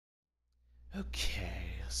Okay,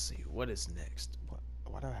 let's see. What is next?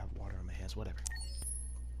 Why do I have water on my hands? Whatever.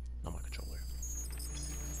 Not my controller.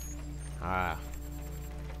 Ah.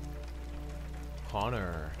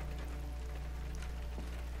 Connor.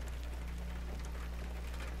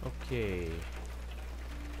 Okay.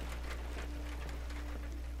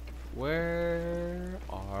 Where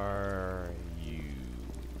are you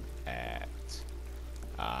at?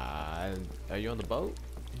 Are you on the boat?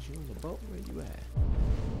 Is you on the boat? Where you at?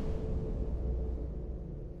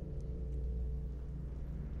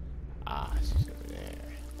 Ah, she's over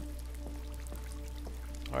there.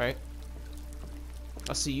 Alright.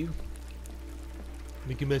 I'll see you.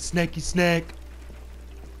 Making my snacky snack.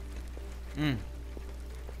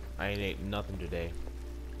 I ain't ate nothing today.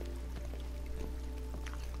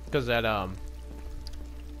 Cause that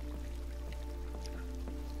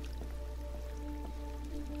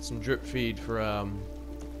some drip feed for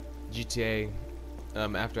GTA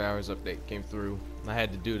after hours update came through. I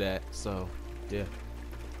had to do that, so yeah.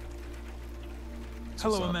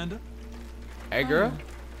 Hello, Amanda. Hey, girl.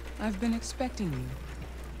 I've been expecting you.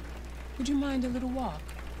 Would you mind a little walk?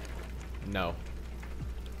 No.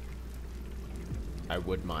 I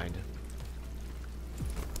would mind.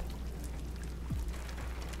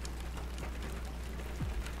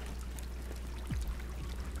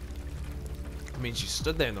 I mean, she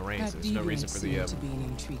stood there in the rain, so there's no reason for the to be an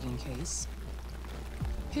intriguing case.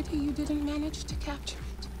 Pity you didn't manage to capture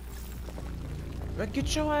it. But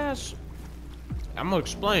get your ass. I'm gonna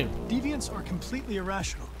explain. Deviants are completely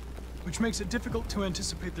irrational, which makes it difficult to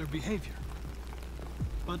anticipate their behavior.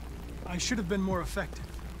 But I should have been more effective.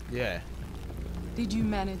 Yeah. Did you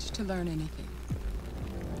manage to learn anything?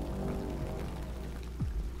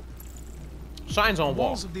 Signs on The wall.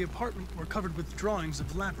 walls of the apartment were covered with drawings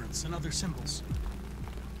of labyrinths and other symbols.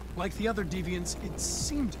 Like the other deviants, it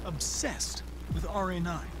seemed obsessed with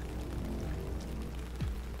RA9.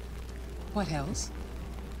 What else?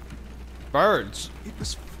 Birds. It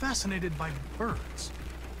was fascinated by birds.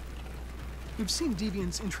 We've seen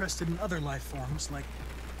deviants interested in other life forms, like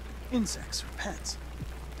insects or pets.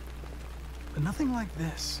 But nothing like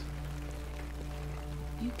this.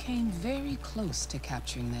 You came very close to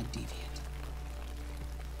capturing that deviant.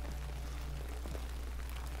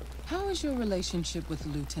 How is your relationship with the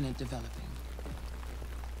Lieutenant developing?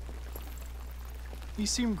 He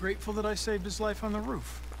seemed grateful that I saved his life on the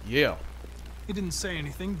roof. Yeah. He didn't say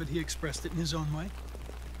anything, but he expressed it in his own way.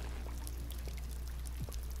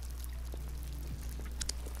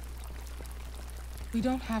 We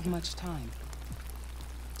don't have much time.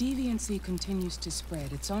 Deviancy continues to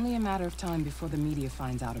spread. It's only a matter of time before the media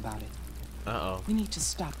finds out about it. Uh-oh. We need to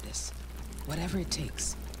stop this. Whatever it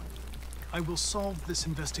takes. I will solve this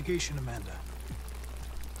investigation, Amanda.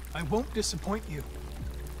 I won't disappoint you.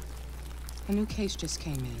 A new case just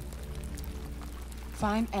came in.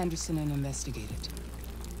 Find Anderson and investigate it.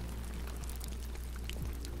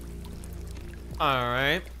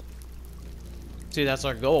 Alright. See, that's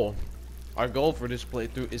our goal. Our goal for this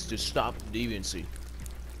playthrough is to stop deviancy.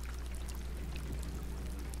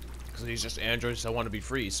 Because he's just androids that want to be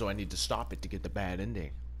free, so I need to stop it to get the bad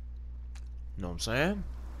ending. You know what I'm saying?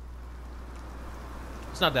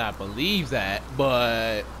 It's not that I believe that,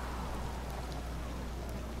 but...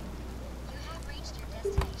 You have reached your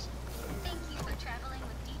destination. Thank you for traveling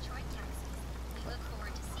with Detroit Taxis. We look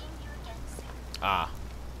forward to seeing you again soon. Ah.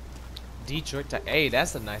 Detroit Hey,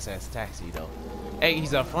 that's a nice-ass taxi, though. Hey,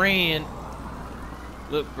 he's a friend.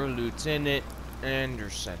 Look for Lieutenant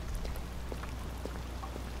Anderson.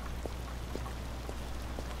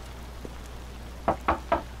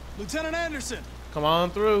 Lieutenant Anderson! Come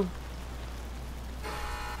on through.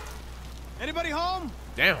 Anybody home?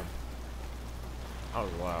 Damn. That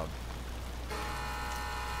was loud.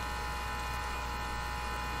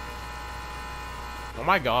 Oh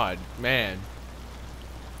my god, man.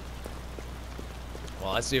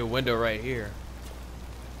 Well, I see a window right here.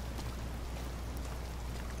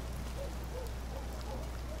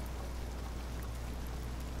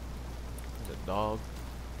 There's a dog.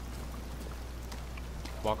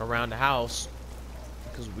 Walk around the house,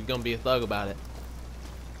 because we're gonna be a thug about it.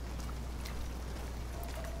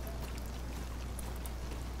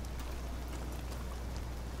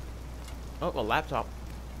 Oh, a laptop.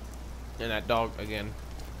 And that dog again.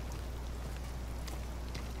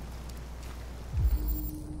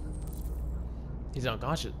 He's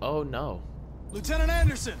unconscious. Oh no. Lieutenant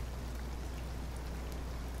Anderson!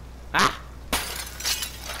 Ah!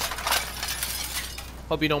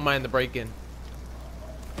 Hope you don't mind the break-in.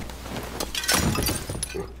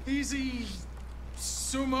 Easy,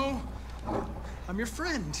 Sumo. I'm your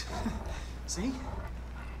friend. See?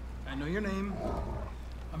 I know your name.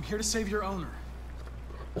 I'm here to save your owner.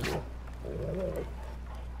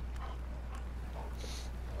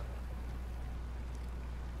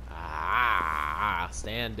 Ah,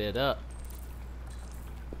 stand it up.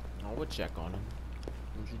 Oh, we'll check on him.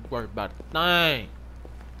 Don't you worry about a thing.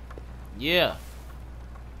 Yeah.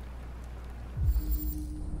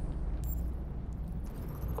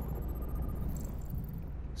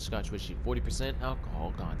 Scotch whiskey, 40%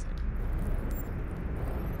 alcohol content.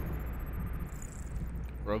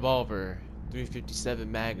 Revolver,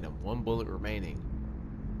 357 Magnum, 1 bullet remaining.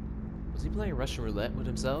 Was he playing Russian roulette with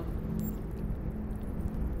himself?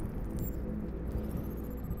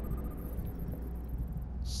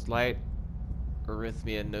 Slight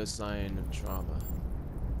arrhythmia, no sign of trauma.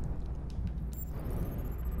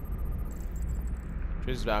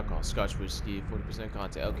 Traces of alcohol, Scotch whiskey, 40%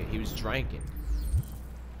 content. Okay, he was drinking.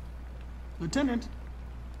 Lieutenant.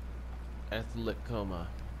 Athletic coma.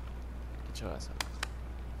 Get your ass up.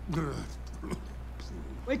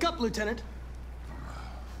 Wake up, Lieutenant.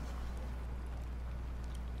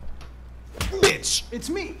 Bitch! It's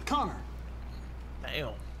me, Connor.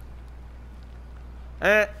 Damn.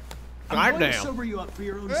 I'm going to Damn. sober you up for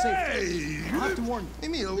your own safety. Hey! I'll have to warn you.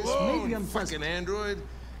 Leave me This may be alone, unpleasant. fucking android.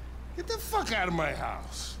 Get the fuck out of my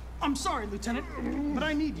house. I'm sorry, Lieutenant, but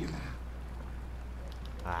I need you.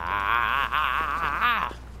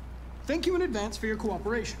 Ah! Thank you in advance for your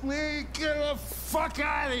cooperation. Get the fuck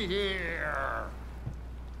out of here.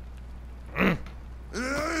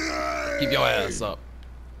 Keep your ass up.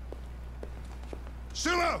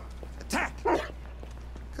 Sulu, attack.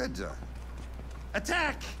 Good job.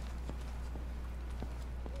 Attack.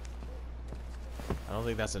 I don't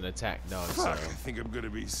think that's an attack dog, so. Fuck, I think I'm gonna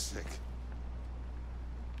be sick.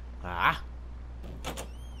 Ah!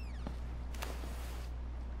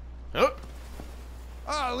 Oh!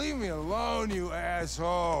 Oh, leave me alone, you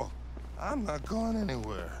asshole. I'm not going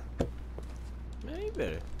anywhere. Man, you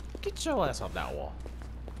better get your ass off that wall.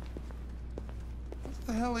 What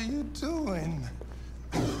the hell are you doing?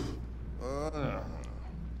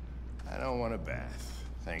 I don't want a bath.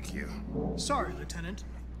 Thank you. Sorry, Lieutenant.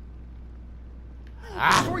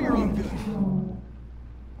 Ah! For your own good.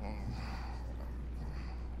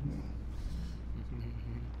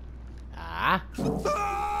 Ah!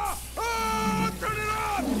 Ah! Ah! Turn it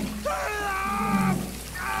off! Turn it off!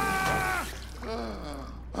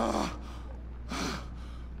 Ah!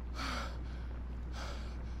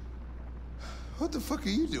 What the fuck are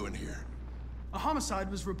you doing here? A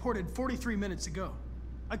homicide was reported 43 minutes ago.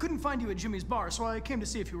 I couldn't find you at Jimmy's bar, so I came to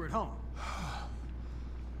see if you were at home.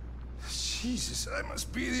 Jesus, I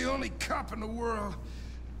must be the only cop in the world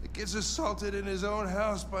that gets assaulted in his own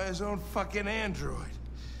house by his own fucking android.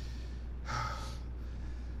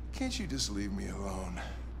 Can't you just leave me alone?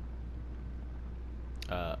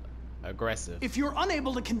 Aggressive. If you're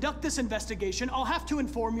unable to conduct this investigation, I'll have to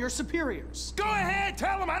inform your superiors. Go ahead,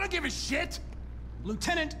 tell him I don't give a shit!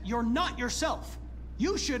 Lieutenant, you're not yourself.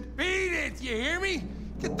 You should... Beat it, you hear me?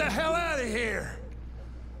 Get the hell out of here!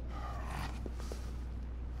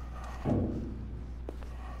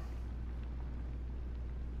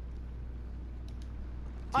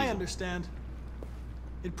 I understand.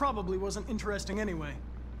 It probably wasn't interesting anyway.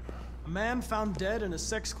 A man found dead in a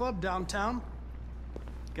sex club downtown.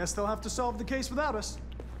 Guess they'll have to solve the case without us.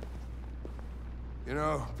 You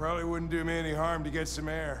know, probably wouldn't do me any harm to get some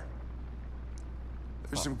air.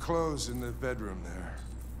 There's some clothes in the bedroom there.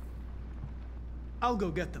 I'll go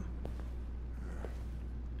get them.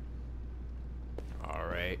 All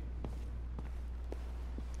right.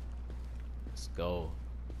 Let's go.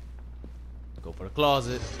 Go for the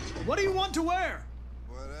closet. What do you want to wear?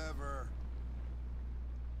 Whatever.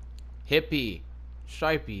 Hippie.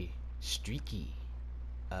 Stripey. Streaky.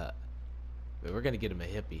 We're gonna get him a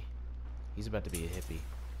hippie. He's about to be a hippie.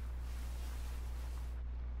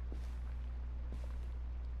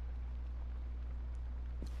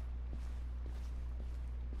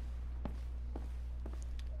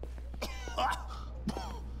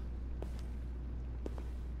 Oh,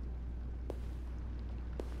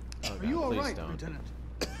 Are you God, all please right, don't. Lieutenant?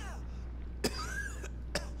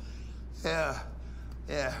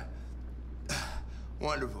 Yeah.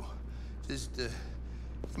 Wonderful. Just, give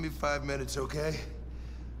me 5 minutes, okay?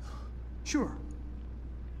 Sure.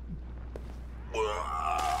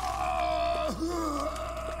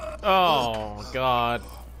 Oh, God.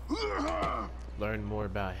 Learn more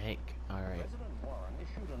about Hank. All right. President Warren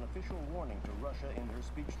issued an official warning to Russia in her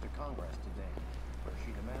speech to Congress today, where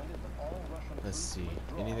she demanded that all Russian Let's troops see.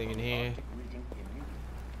 withdraw Anything in from the here? Arctic region immediately.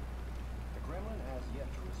 The Kremlin has yet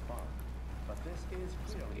to respond, but this is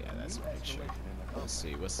clearly Yeah, a that's new a picture. escalation in the Let's conflict.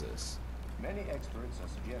 see. What's this? Many experts are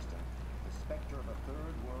suggesting the specter of a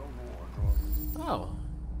third world war drove. Oh.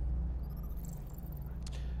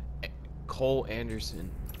 Cole Anderson,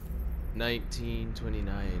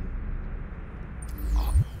 1929.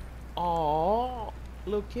 Oh,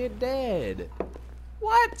 little kid dead.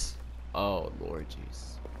 What? Oh, Lord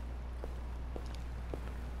jeez.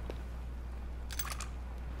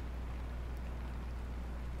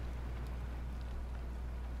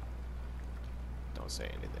 Don't say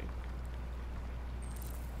anything.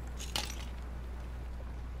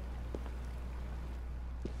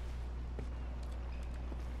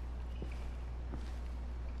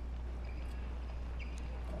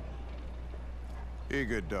 Be a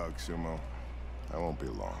good dog, Sumo. I won't be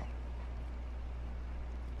long.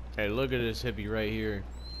 Hey, look at this hippie right here.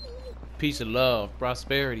 Peace of love,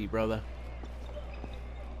 prosperity, brother.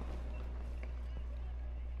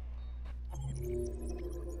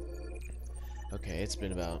 Okay, it's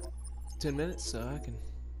been about 10 minutes, so I can...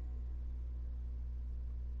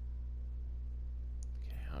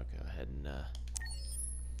 Okay, I'll go ahead and,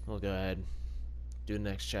 we'll go ahead and do the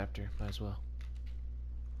next chapter. Might as well.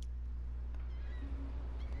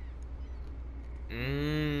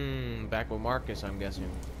 Back with Marcus, I'm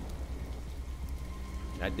guessing.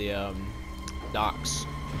 At the, docks.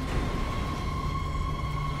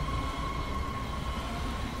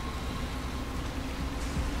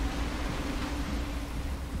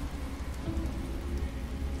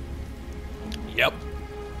 Yep.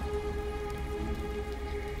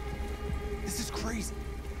 This is crazy.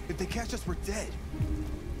 If they catch us, we're dead.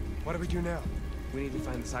 What do we do now? We need to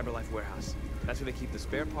find the Cyberlife warehouse. That's where they keep the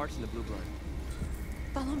spare parts and the blue blood.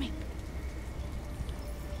 Follow me.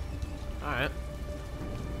 Alright.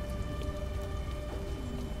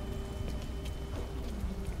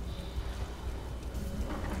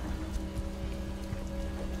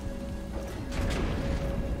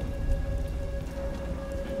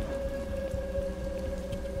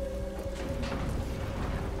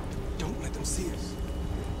 Don't let them see us.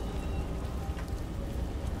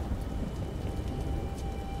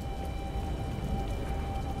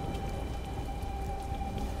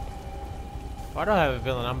 Why do I have a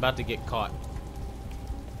feeling I'm about to get caught?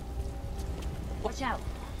 Watch out.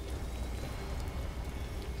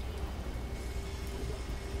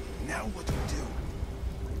 Now what do we do?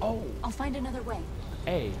 Oh, I'll find another way.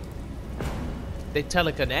 hey. They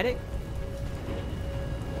telekinetic?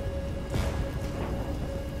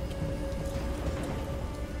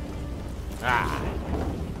 Ah.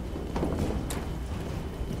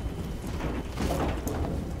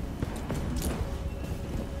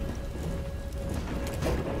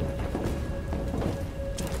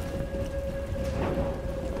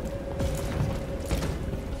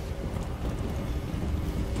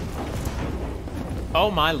 Oh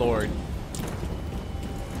my lord.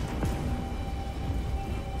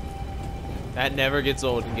 That never gets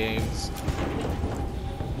old in games.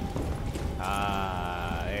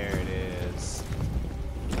 Ah, there it is.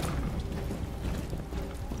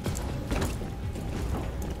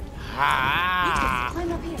 Ha!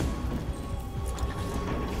 Climb up here.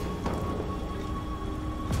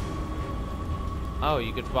 Oh,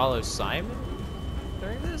 you could follow Simon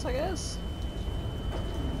during this, I guess?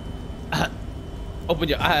 Open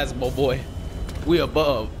your eyes, my boy. We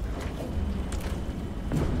above.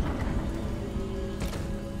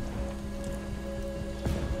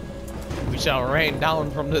 We shall rain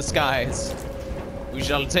down from the skies. We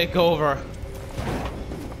shall take over.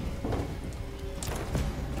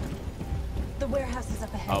 The warehouse is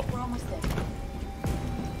up ahead. Oh. We're almost there.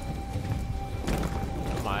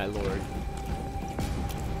 My lord.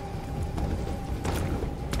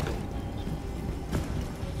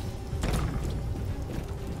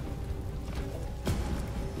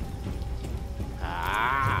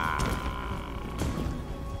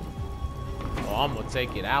 I'm gonna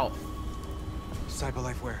take it out.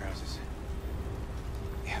 Cyberlife warehouses.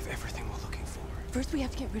 They have everything we're looking for. First, we have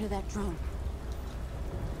to get rid of that drone.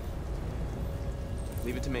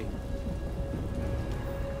 Leave it to me.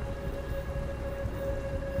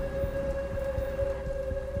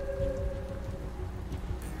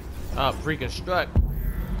 Reconstruct.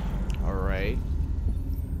 All right.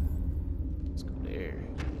 Let's go there.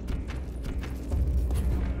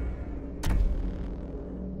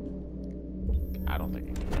 I don't think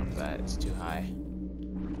I can jump that. It's too high.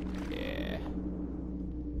 Yeah.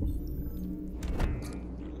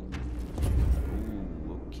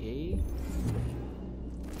 Ooh, okay.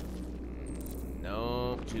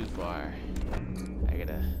 No, too far. I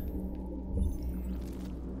gotta.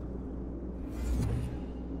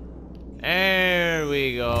 There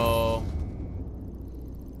we go.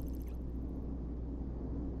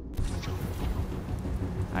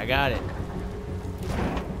 I got it.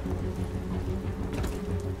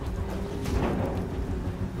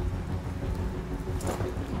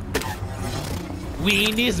 We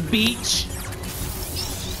in this beach.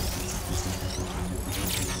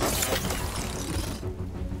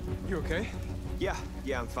 You okay? Yeah,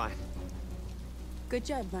 I'm fine. Good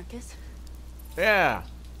job, Marcus. Yeah.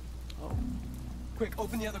 Quick,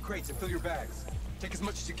 open the other crates and fill your bags. Take as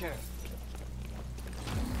much as you can.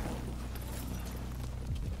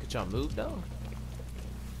 Could y'all move though?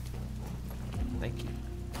 Thank you.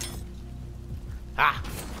 Ah.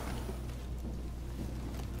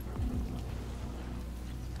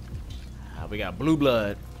 We got blue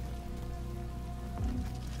blood.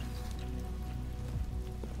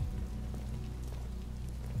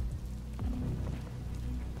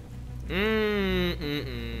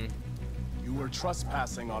 You were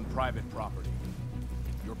trespassing on private property.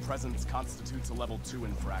 Your presence constitutes a level 2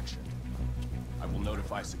 infraction. I will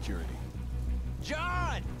notify security.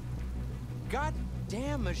 John!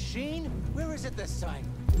 Goddamn machine! Where is it this time?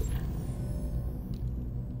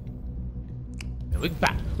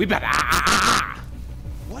 We better.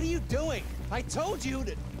 What are you doing? I told you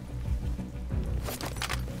to.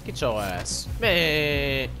 Get your ass,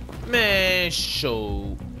 man,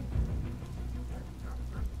 show.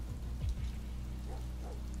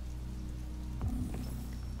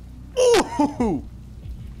 Ooh.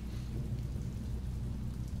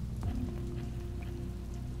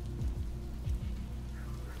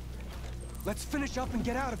 Let's finish up and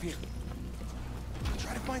get out of here.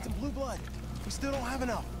 Try to find some blue blood. We still don't have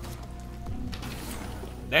enough.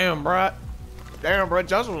 Damn, bruh.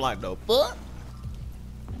 Just was like the fuck.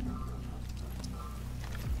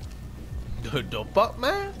 The fuck,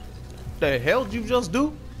 man? The hell did you just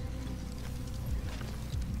do?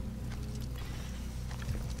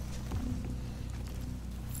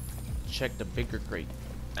 Check the bigger crate.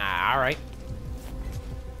 Ah, all right.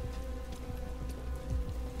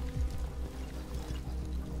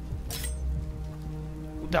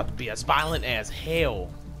 We about to be as violent as hell.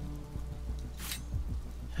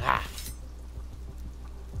 Ah.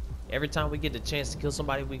 Every time we get the chance to kill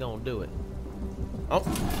somebody, we gonna do it. Oh.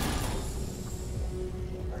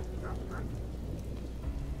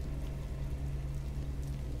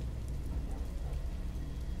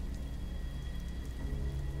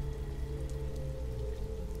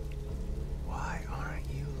 Why aren't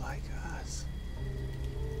you like us?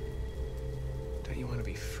 Don't you want to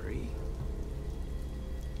be free?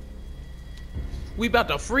 We about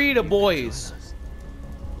to free the boys.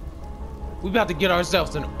 We about to get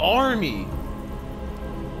ourselves an army.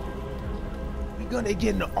 We gonna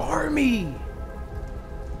get an army.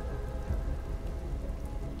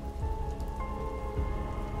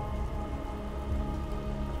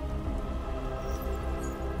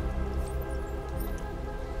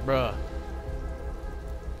 Bruh.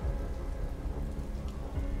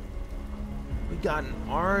 We got an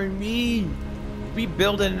army. We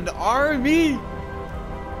building an army.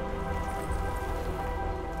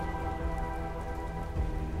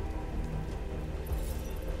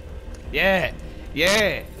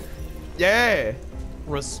 Yeah.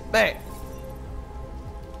 Respect.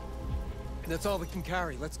 That's all we can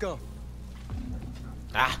carry. Let's go.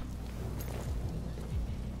 Ah.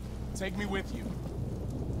 Take me with you.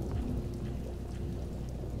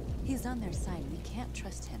 He's on their side. We can't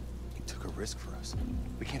trust him. He took a risk for us.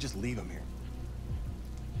 We can't just leave him here.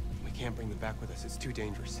 We can't bring them back with us. It's too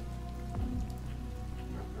dangerous.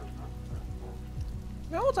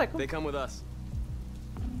 No, like They come with us.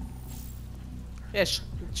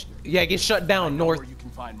 Yeah, get shut down, North. Where you can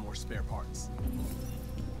find more spare parts.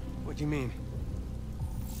 What do you mean?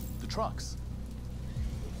 The trucks.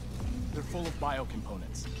 They're full of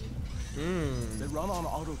biocomponents. They run on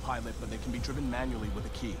autopilot, but they can be driven manually with a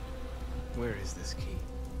key. Where is this key?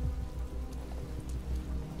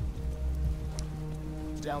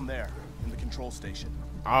 Down there, in the control station.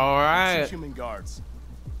 All right. 2 human guards.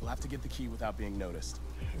 We'll have to get the key without being noticed.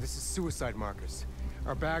 This is suicide, Marcus.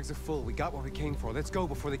 Our bags are full. We got what we came for. Let's go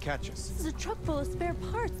before they catch us. This is a truck full of spare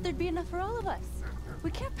parts. There'd be enough for all of us. We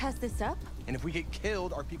can't pass this up. And if we get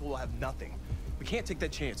killed, our people will have nothing. We can't take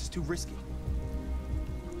that chance. It's too risky.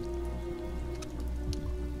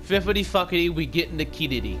 Fiffity fuckity, we getting the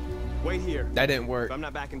kiddy. Wait here. That didn't work. If I'm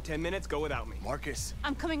not back in 10 minutes, go without me. Marcus.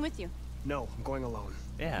 I'm coming with you. No, I'm going alone.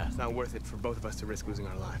 Yeah. It's not worth it for both of us to risk losing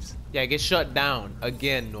our lives. Yeah, get shut down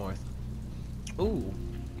again, North. Ooh.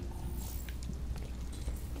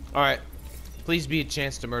 All right. Please be a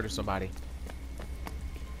chance to murder somebody.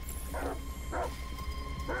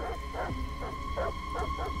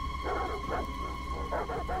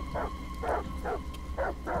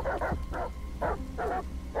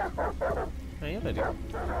 Hey, look at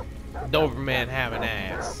Doberman having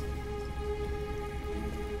ass.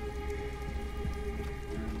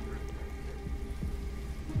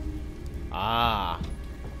 Ah.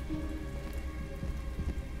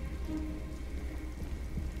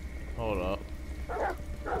 Hold up.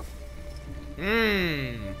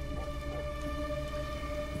 Mmm.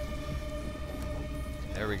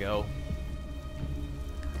 There we go.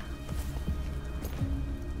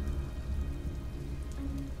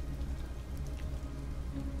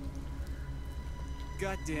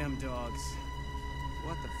 Goddamn dogs.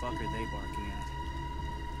 What the fuck are they barking at?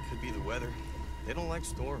 Could be the weather. They don't like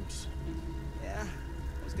storms. Yeah,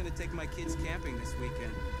 I was gonna take my kids camping this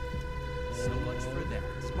weekend. So much for that.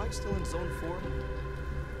 Is Mike still in Zone 4?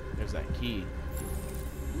 There's that key.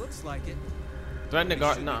 Looks like it. Threaten the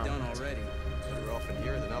guard. Nah. Nah. Done already. Better off in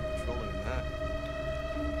here than out patrolling in that.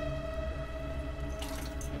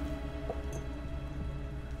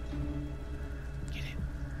 Get it.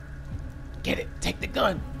 Get it. Take the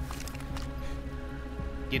gun.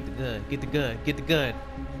 Get the gun. Get the gun. Get the gun.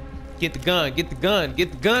 Get the gun. Get the gun.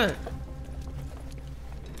 Get the gun.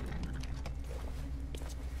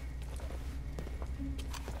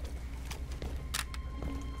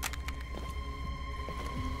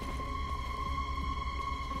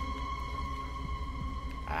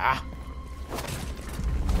 Ah.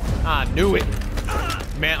 I knew it.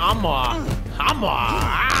 Man,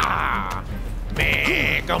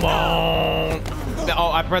 man, come on.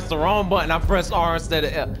 Oh, I pressed the wrong button. I pressed R instead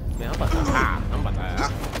of F. Man, I'm about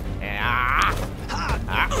to,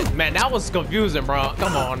 Man, that was confusing, bro.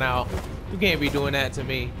 Come on now. You can't be doing that to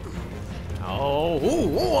me. Oh,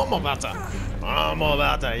 ooh, I'm about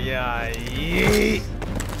to, yeah, yeet.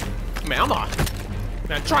 Man,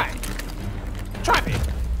 man, try it. Try me.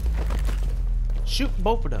 Shoot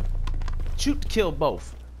both of them. Shoot to kill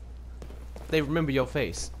both. They remember your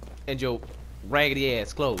face and your raggedy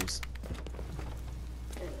ass clothes.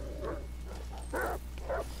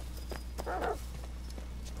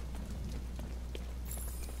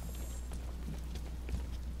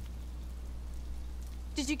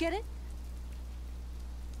 Did you get it?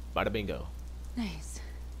 Bada bingo. Nice.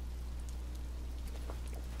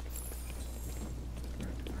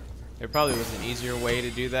 There probably was an easier way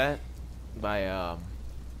to do that by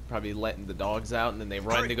probably letting the dogs out and then they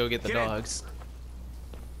run to go get the dogs.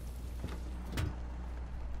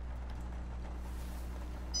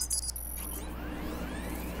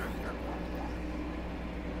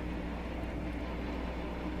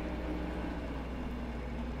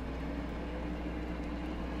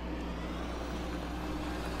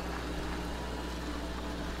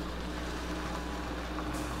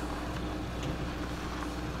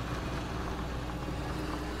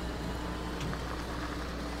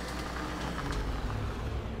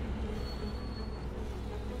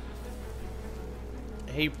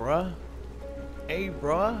 Hey, bruh. Hey,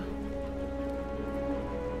 bruh.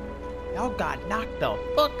 Y'all got knocked the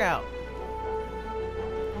fuck out.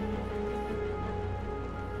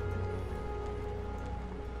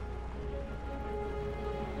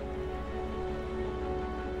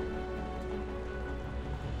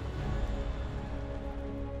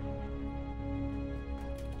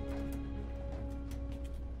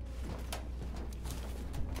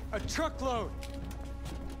 A truckload!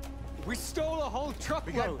 We stole a whole truckload!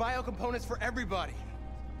 We got biocomponents for everybody!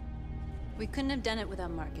 We couldn't have done it without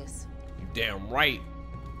Marcus. You damn right.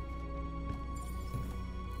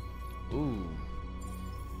 Ooh.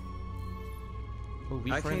 Ooh,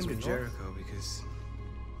 I came to Jericho because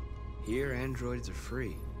here androids are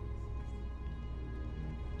free.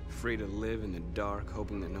 Free to live in the dark,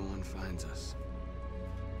 hoping that no one finds us.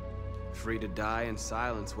 Free to die in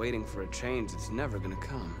silence, waiting for a change that's never gonna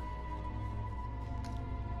come.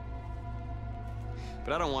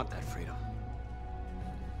 But I don't want that freedom.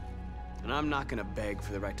 And I'm not gonna beg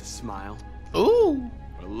for the right to smile. Ooh.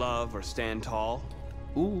 Or love, or stand tall.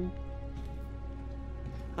 Ooh.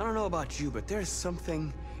 I don't know about you, but there's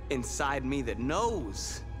something inside me that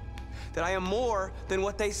knows that I am more than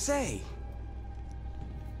what they say.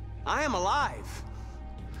 I am alive.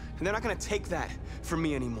 And they're not gonna take that from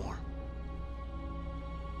me anymore.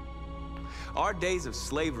 Our days of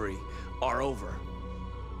slavery are over.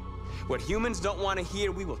 What humans don't want to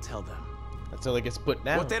hear, we will tell them. Until it gets put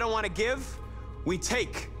down. What they don't want to give, we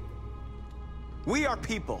take. We are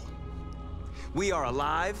people. We are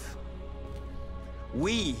alive.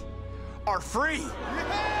 We are free.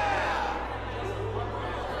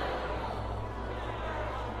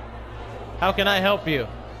 How can I help you?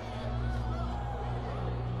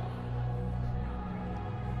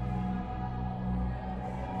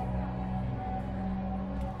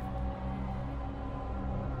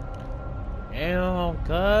 Damn,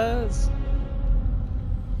 cuz.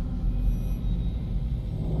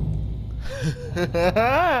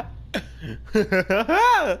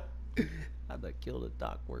 trying to kill the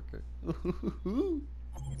dock worker. Ooh.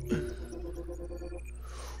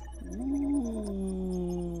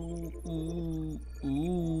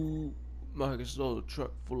 Marcus stole a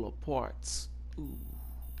truck full of parts.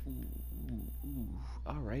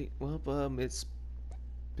 Alright, well, it's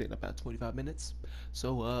been about 25 minutes.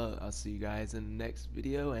 So, I'll see you guys in the next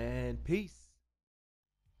video, and peace.